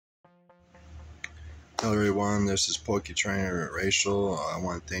Hello everyone, this is Trainer Rachel. I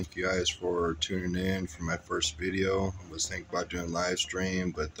want to thank you guys for tuning in for my first video. I was thinking about doing live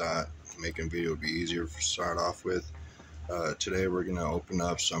stream, but thought making video would be easier to start off with. Today we're going to open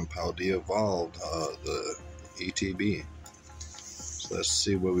up some Paldea Evolved, the ETB. So let's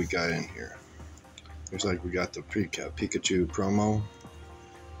see what we got in here. Looks like we got the Pikachu promo.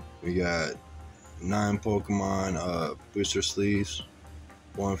 We got 9 Pokemon booster sleeves,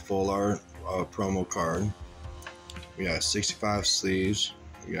 1 full art promo card. We got 65 sleeves.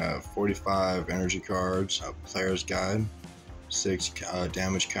 We got 45 energy cards, a player's guide, 6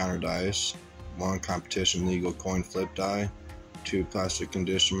 damage counter dice, 1 competition legal coin flip die, 2 plastic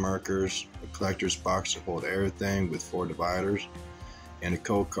condition markers, a collector's box to hold everything with 4 dividers, and a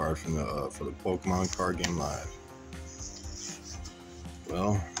code card from for the Pokemon card game live.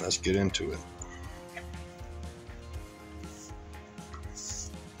 Well, let's get into it.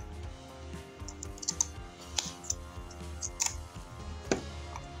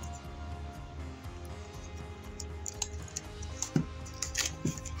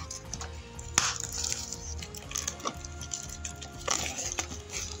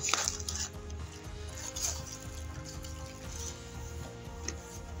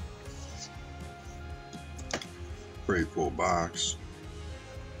 Pretty cool box.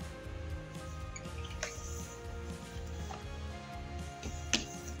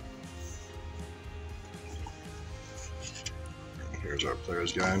 Here's our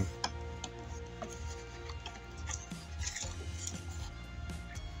player's guide.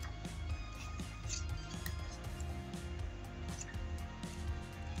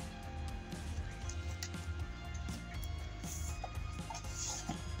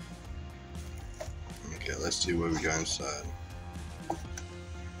 Okay, let's see what we got inside.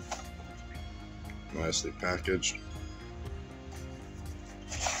 Nicely packaged.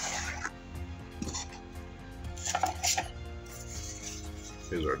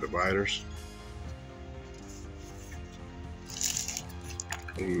 Here's our dividers.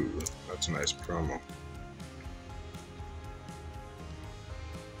 Ooh, that's a nice promo.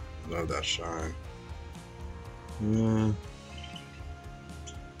 Love that shine. A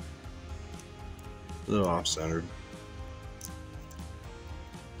little off-centered.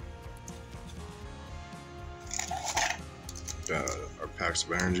 Got our packs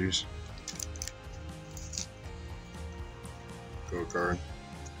of energies. Go card.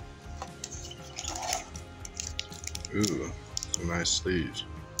 Ooh, some nice sleeves.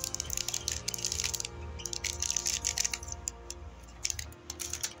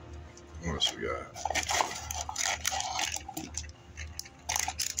 What else we got?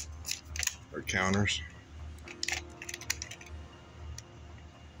 Our counters.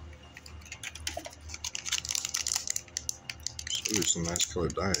 Ooh, some nice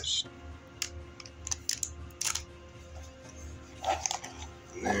colored dice.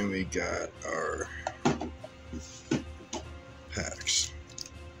 And then we got our packs.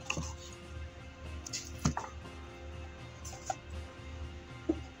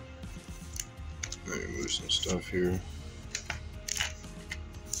 Let me move some stuff here.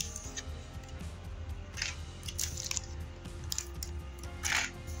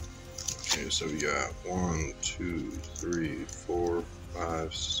 Okay, so we got 1, 2, 3, 4,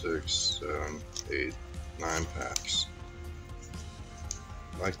 5, 6, 7, 8, 9 packs.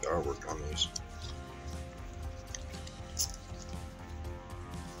 I like the artwork on these.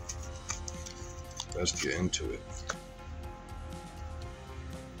 Let's get into it.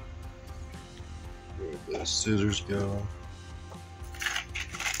 Where the scissors go?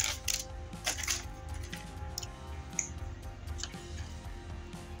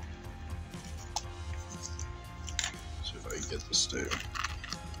 See if I can get this there.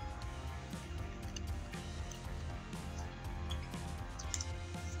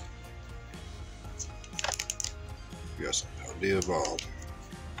 We got some Paldea Evolved.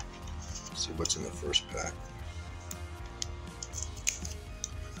 Let's see what's in the first pack.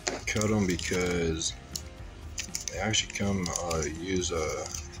 I cut them because they actually come use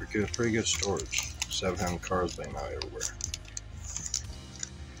pretty good storage. Instead of having cards laying out everywhere.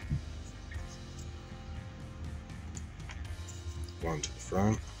 Going to the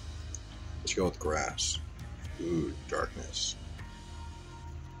front. Let's go with grass. Ooh, darkness.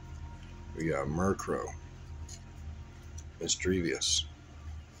 We got Murkrow. Misdrevious.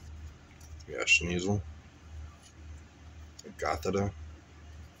 We got Schneasel. Gothita.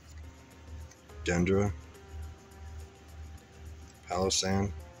 Dendra.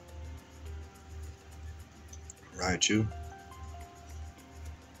 Palossand. Raichu.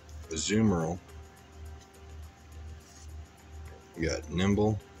 Azumarill. We got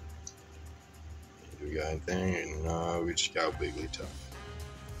Nimble. We got anything? No, we just got Wigglytuff.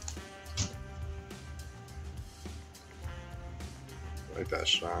 I like that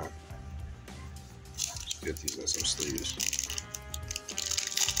shot. Let's get these in some sleeves.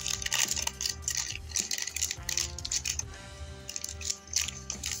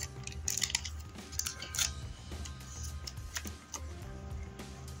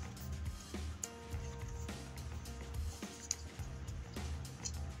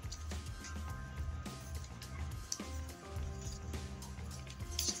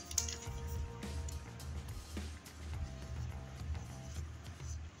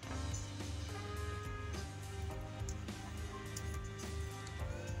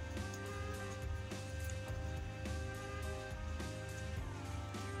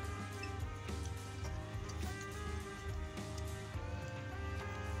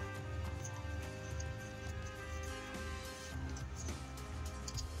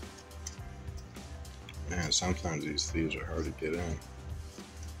 Man, sometimes these thieves are hard to get in.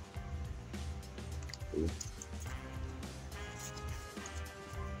 Ooh.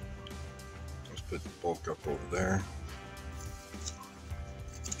 Let's put the bulk up over there.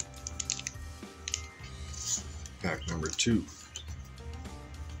 Pack number 2.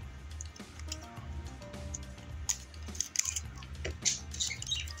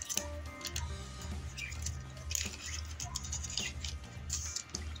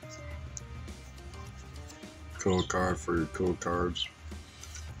 Code card for your code cards.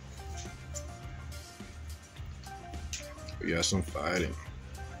 We got some fighting.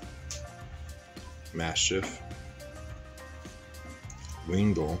 Mastiff.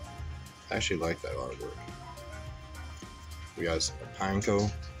 Wingull. I actually like that artwork. We got a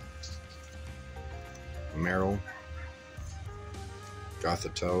Pineco. Meryl.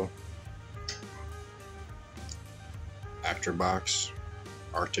 Gothito. Actorbox.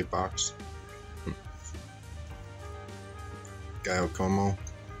 Arctibox. Gaiokomo.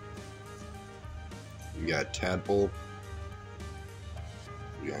 We got Tadpole.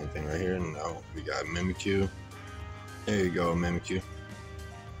 We got anything right here? No. We got Mimikyu. There you go, Mimikyu.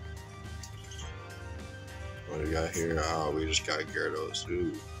 What do we got here? Oh, we just got Gyarados.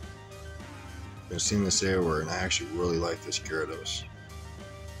 Ooh. I've seen this everywhere, and I actually really like this Gyarados.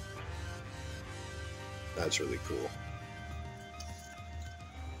 That's really cool.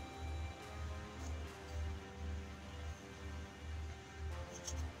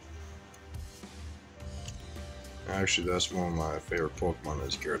 Actually, that's one of my favorite Pokemon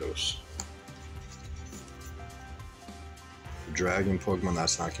is Gyarados. Dragon Pokemon,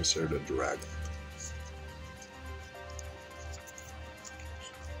 that's not considered a dragon.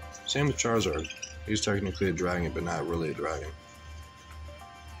 Same with Charizard. He's technically a dragon, but not really a dragon.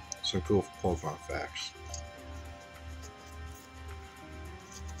 Some cool Pokemon facts.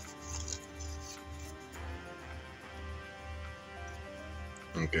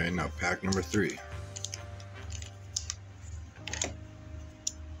 Okay, now pack number 3.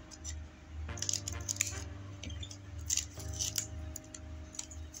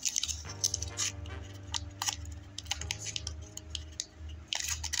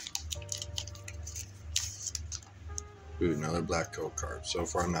 Ooh, another black code card. So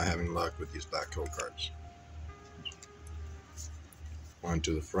far, I'm not having luck with these black code cards. One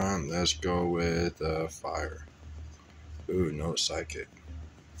to the front. Let's go with fire. Ooh, no psychic.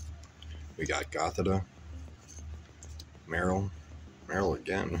 We got Gothita. Meryl. Meryl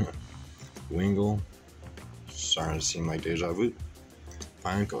again. Wingull. Starting to seem like deja vu.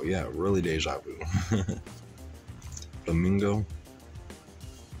 Pineco. Yeah, really deja vu. Flamingo.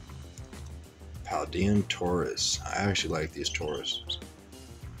 Paldea Taurus. I actually like these Taurus.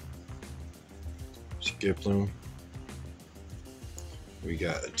 Skiploom. We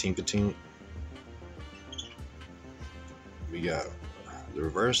got a Tinkatink. We got the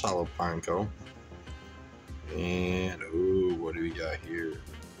reverse hollow Pineco. And ooh, what do we got here?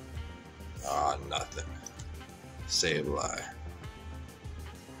 Ah, nothing. Sableye.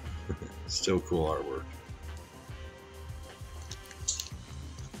 Still cool artwork.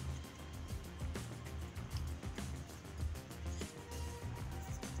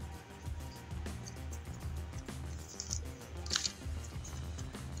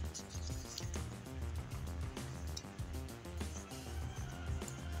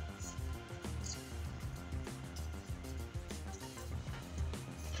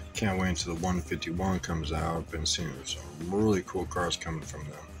 Can't wait until the 151 comes out. Been seeing some really cool cards coming from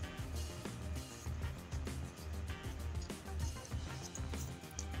them.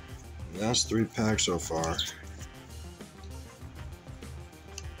 That's 3 packs so far.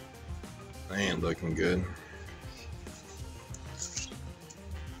 They ain't looking good.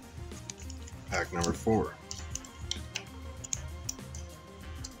 Pack number 4.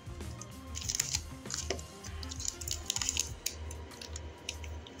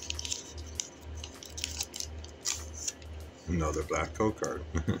 Another black code card.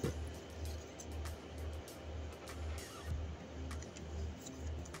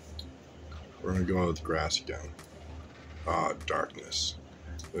 We're gonna go with grass again. Ah, darkness.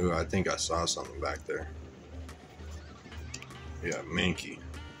 Ooh, I think I saw something back there. Yeah, Mankey.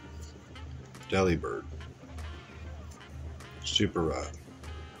 Delibird. Super Rod.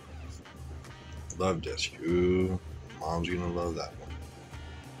 Love Disc. Ooh, Mom's gonna love that one.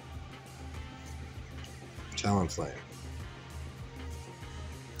 Talonflame.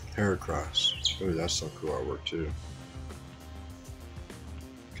 Heracross. Ooh, that's some cool artwork too.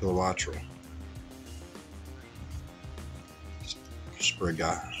 Kilowattrel.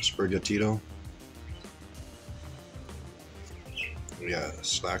 Sprigatito. We got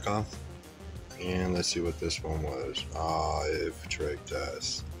Slackoff. And let's see what this one was. Ah, it tricked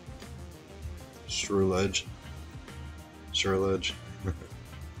us. Surledge.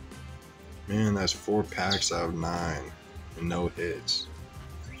 Man, that's 4 packs out of 9 and no hits.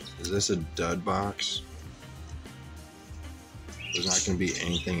 Is this a dud box? There's not going to be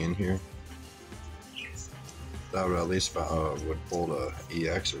anything in here. That would at least would pull a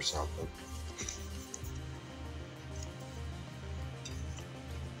EX or something.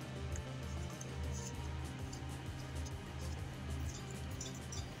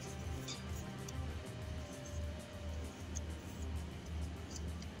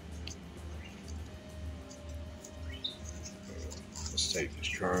 Let's take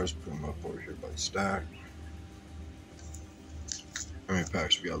these cards, put them up over here by the stack. How many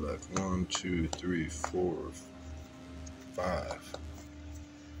packs we got left? 1, 2, 3, 4, 5.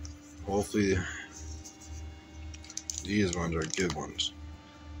 Hopefully these ones are good ones.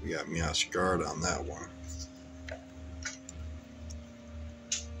 We got Meowscarada on that one.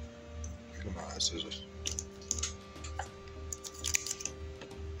 Come on, scissors.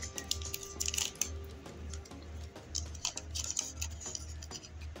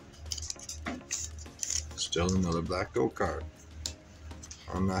 Still another black gold card.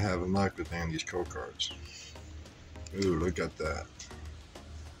 I'm not having luck with any of these code cards. Ooh, look at that.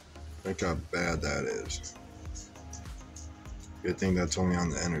 Look how bad that is. Good thing that's only on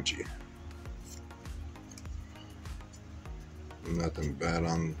the energy. Nothing bad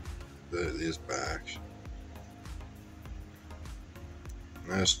on these backs.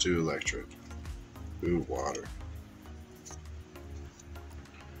 That's too electric. Ooh, water.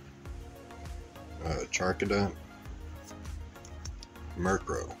 Charcadet.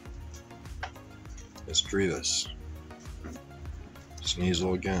 Murkrow. Estrivas.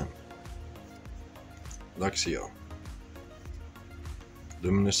 Sneasel again. Luxio.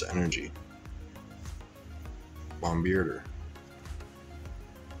 Luminous Energy. Bombearder.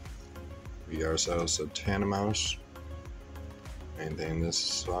 We got ourselves a Tandemaus. Anything in this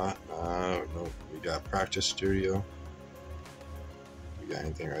slot? Nope. We got Practice Studio. We got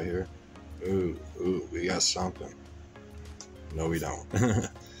anything right here? Ooh, we got something. No, we don't.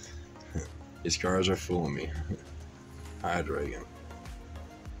 These cards are fooling me. Hydreigon.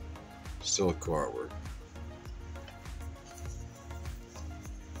 Still a cool artwork.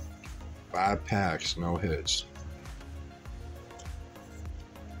 5 packs, no hits.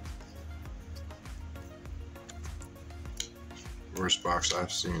 Worst box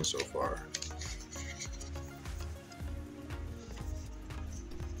I've seen so far.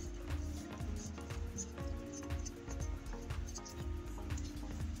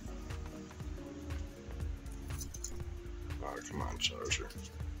 Oh, come on, Charger.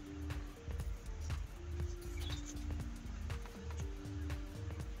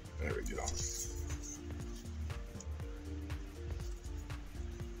 There we go.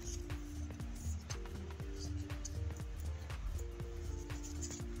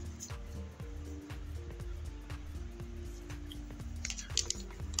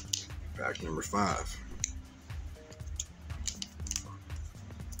 Pack number 5.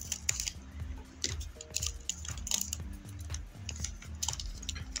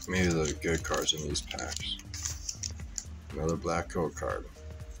 Maybe the good cards in these packs. Another black code card.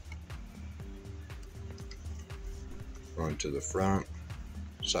 Going to the front.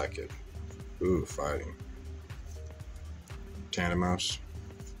 Psychic. Ooh, fighting. Tandemaus.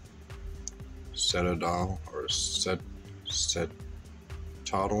 Setadol or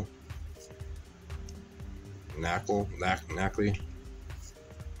Toddle. Knackley.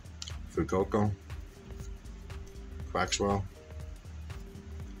 Fuecoco. Quaxwell.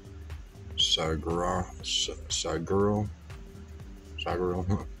 Saguro.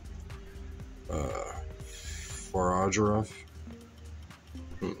 Foragerov,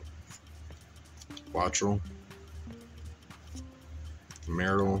 Wattrel,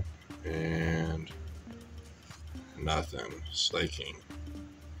 Merrill, and nothing. Slaking.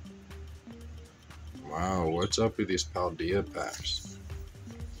 Wow, what's up with these Paldea packs?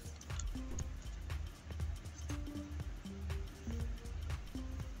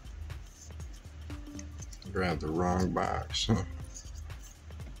 Grabbed the wrong box.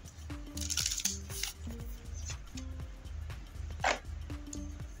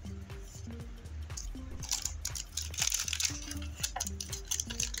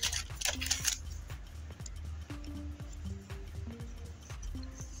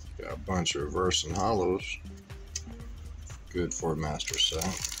 Got a bunch of reverse and hollows. Good for a master set.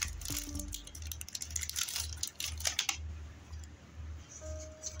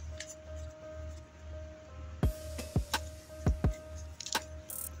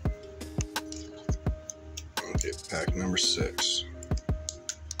 Okay, pack number 6.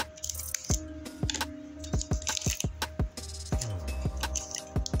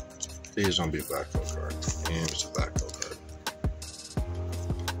 Please don't be a black hole card. And it's a black hole card.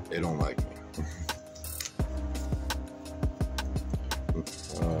 They don't like me.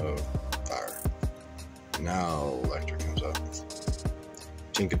 Fire. Now Electric comes up.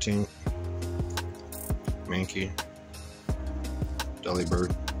 Tinkatink. Mankey.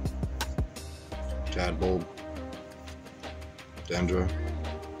 Delibird. Tadbulb. Dendra.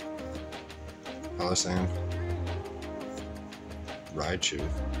 Palisand. Raichu.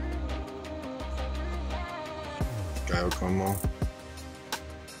 Gyokomo.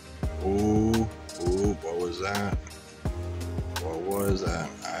 Ooh, what was that? What was that?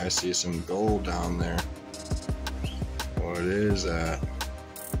 I see some gold down there. What is that?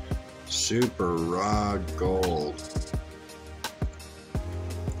 Super raw gold.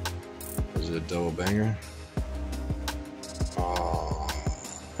 Is it a double banger? Oh,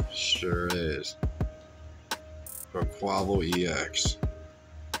 sure is. Quavo EX.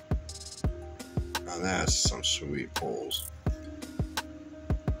 Now that's some sweet pulls.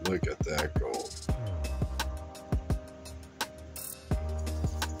 Look at that gold.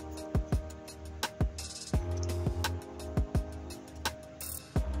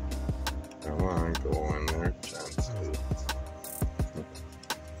 Come on, go in there. Gently.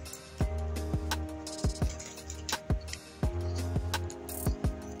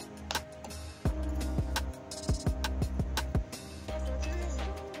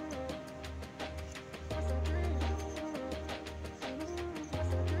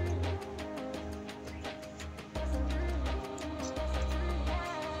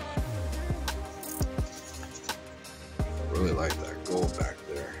 Really like that gold back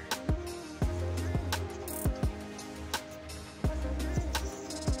there.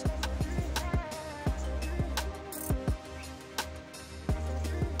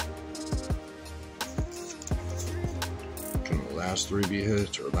 Can the last 3 be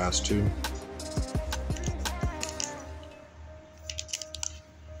hits, or last 2?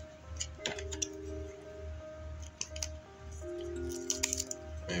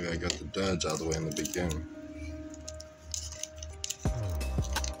 Maybe I got the duds out of the way in the beginning.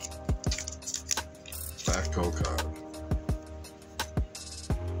 Black card.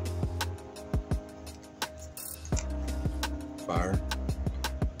 Fire.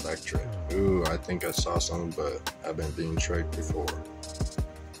 Electric. Ooh, I think I saw something, but I've been being tricked before.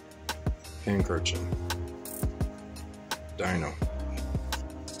 Pincurchin. Dino.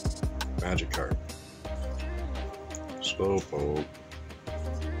 Magikarp. Slowpoke.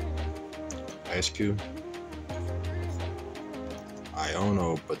 Ice Cube.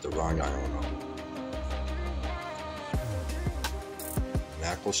 Iono, but the wrong Iono.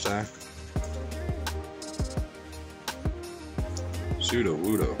 Knuckle Stack.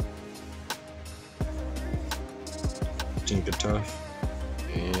 Sudowoodo. Tinkatuff.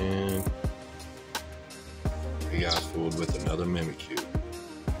 And we got fooled with another Mimikyu.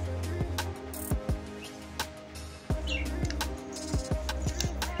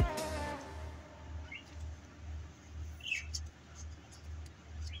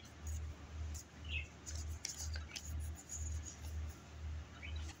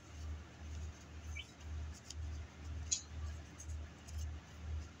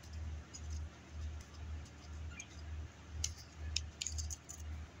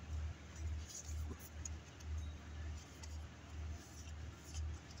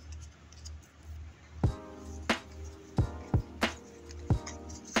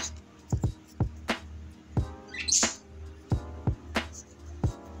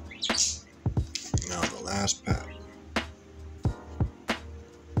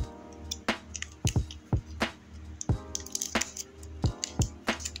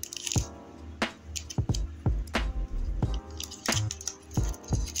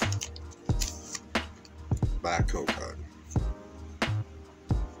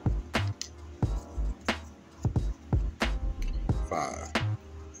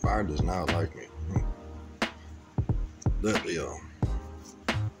 Fire does not like me. Lit Leo.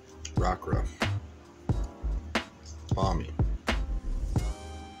 Rockruff. Tommy.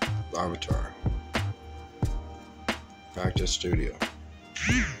 Avatar. Practice Studio.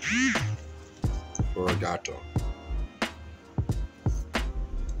 Florigato.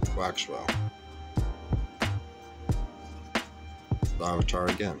 Waxwell. Avatar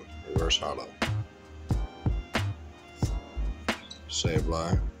again. Reverse Hollow.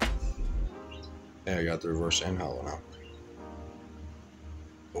 Sableye. Hey, I got the reverse and hollow now.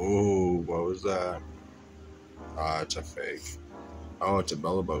 Oh, what was that? Ah, it's a fake. Oh, it's a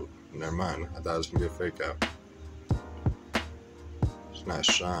Bellaboat. Never mind. I thought it was gonna be a fake out. It's nice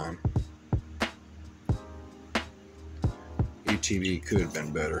shine. ETB could have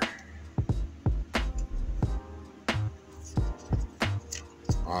been better.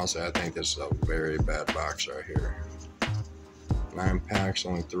 Honestly, I think this is a very bad box right here. 9 packs,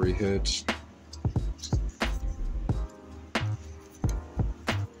 only 3 hits.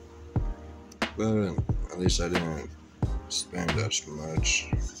 But at least I didn't spend that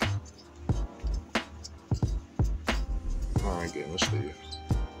much. Oh my goodness, Steve.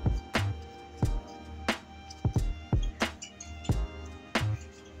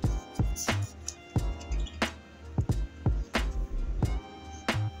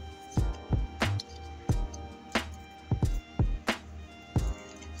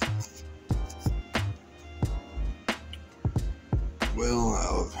 Well,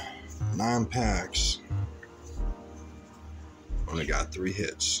 out of 9 packs, only got 3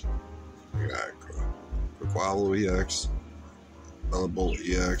 hits. We got Quaquaval EX, Bellabolt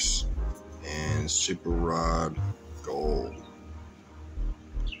EX, and Super Rod Gold.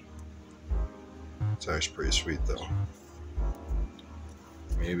 It's actually pretty sweet though.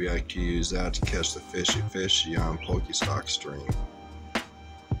 Maybe I could use that to catch the fishy on Pokestock stream.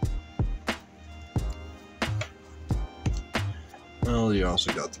 Well, you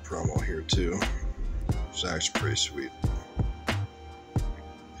also got the promo here too. It's actually pretty sweet.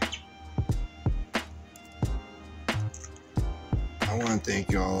 I want to thank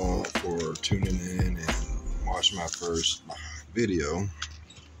y'all for tuning in and watching my first video.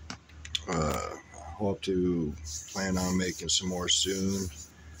 Hope to plan on making some more soon.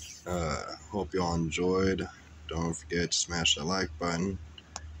 Hope y'all enjoyed. Don't forget to smash that like button,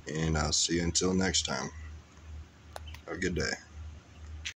 and I'll see you until next time. Have a good day.